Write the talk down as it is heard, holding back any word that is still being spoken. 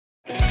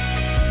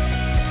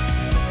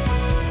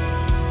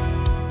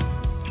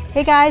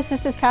Hey guys,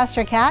 this is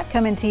Pastor Kat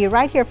coming to you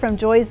right here from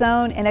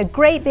JoyZone, and a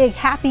great big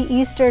happy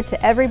Easter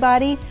to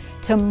everybody.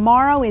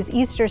 Tomorrow is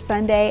Easter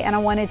Sunday, and I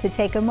wanted to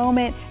take a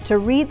moment to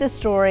read the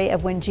story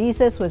of when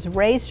Jesus was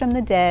raised from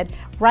the dead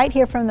right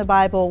here from the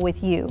Bible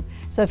with you.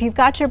 So if you've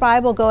got your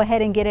Bible, go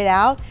ahead and get it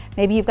out.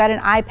 Maybe you've got an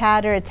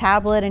iPad or a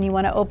tablet and you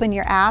want to open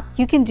your app.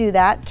 You can do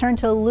that. Turn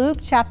to Luke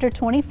chapter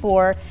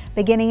 24,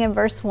 beginning in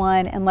verse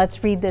 1, and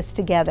let's read this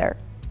together.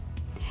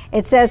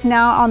 It says,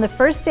 "Now on the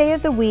first day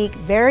of the week,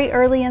 very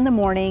early in the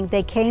morning,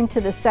 they came to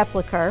the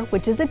sepulchre,"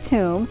 which is a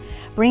tomb,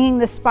 "bringing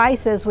the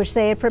spices which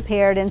they had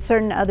prepared and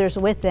certain others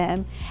with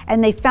them.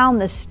 And they found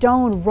the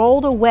stone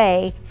rolled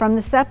away from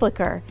the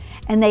sepulchre.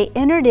 And they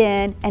entered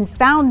in and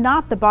found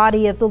not the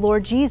body of the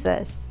Lord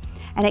Jesus.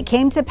 And it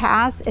came to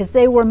pass, as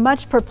they were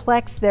much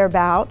perplexed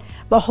thereabout,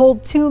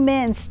 behold, two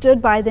men stood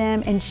by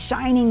them in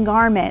shining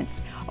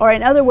garments." Or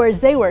in other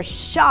words, they were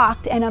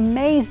shocked and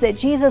amazed that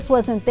Jesus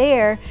wasn't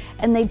there,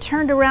 and they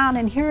turned around,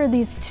 and here are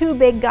these two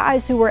big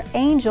guys who were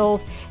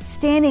angels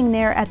standing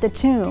there at the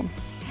tomb.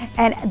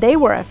 And they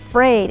were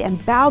afraid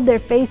and bowed their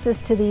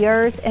faces to the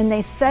earth, and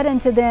they said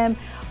unto them,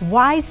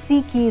 "Why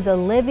seek ye the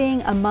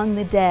living among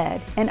the dead?"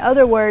 In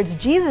other words,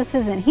 Jesus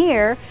isn't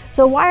here,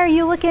 so why are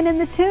you looking in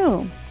the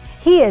tomb?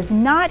 He is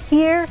not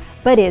here,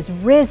 but is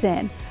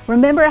risen.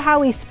 Remember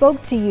how he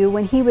spoke to you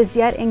when he was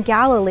yet in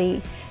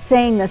Galilee,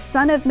 saying, "The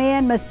Son of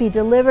Man must be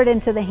delivered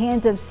into the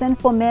hands of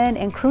sinful men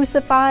and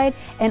crucified,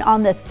 and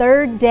on the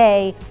third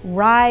day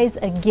rise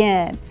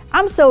again."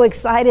 I'm so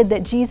excited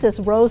that Jesus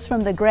rose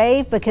from the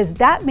grave, because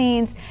that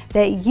means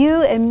that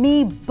you and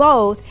me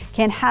both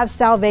can have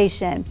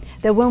salvation.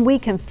 That when we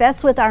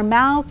confess with our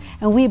mouth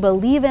and we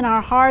believe in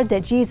our heart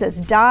that Jesus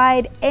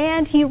died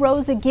and he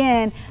rose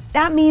again,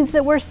 that means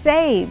that we're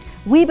saved.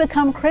 We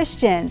become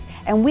Christians,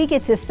 and we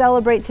get to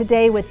celebrate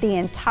today with the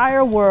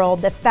entire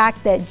world the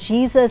fact that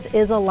Jesus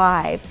is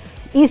alive.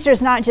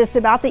 Easter's not just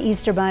about the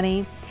Easter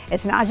Bunny.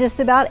 It's not just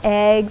about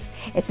eggs.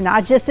 It's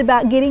not just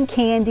about getting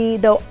candy,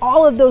 though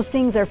all of those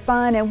things are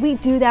fun, and we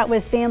do that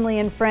with family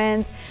and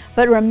friends.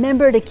 But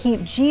remember to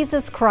keep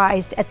Jesus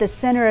Christ at the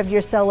center of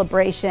your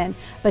celebration,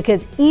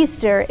 because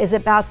Easter is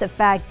about the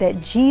fact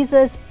that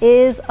Jesus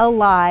is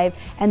alive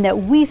and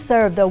that we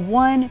serve the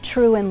one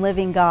true and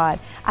living God.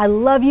 I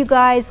love you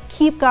guys.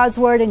 Keep God's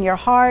word in your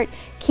heart.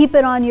 Keep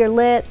it on your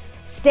lips.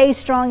 Stay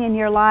strong in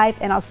your life,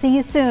 and I'll see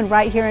you soon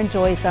right here in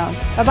JoyZone.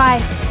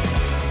 Bye-bye.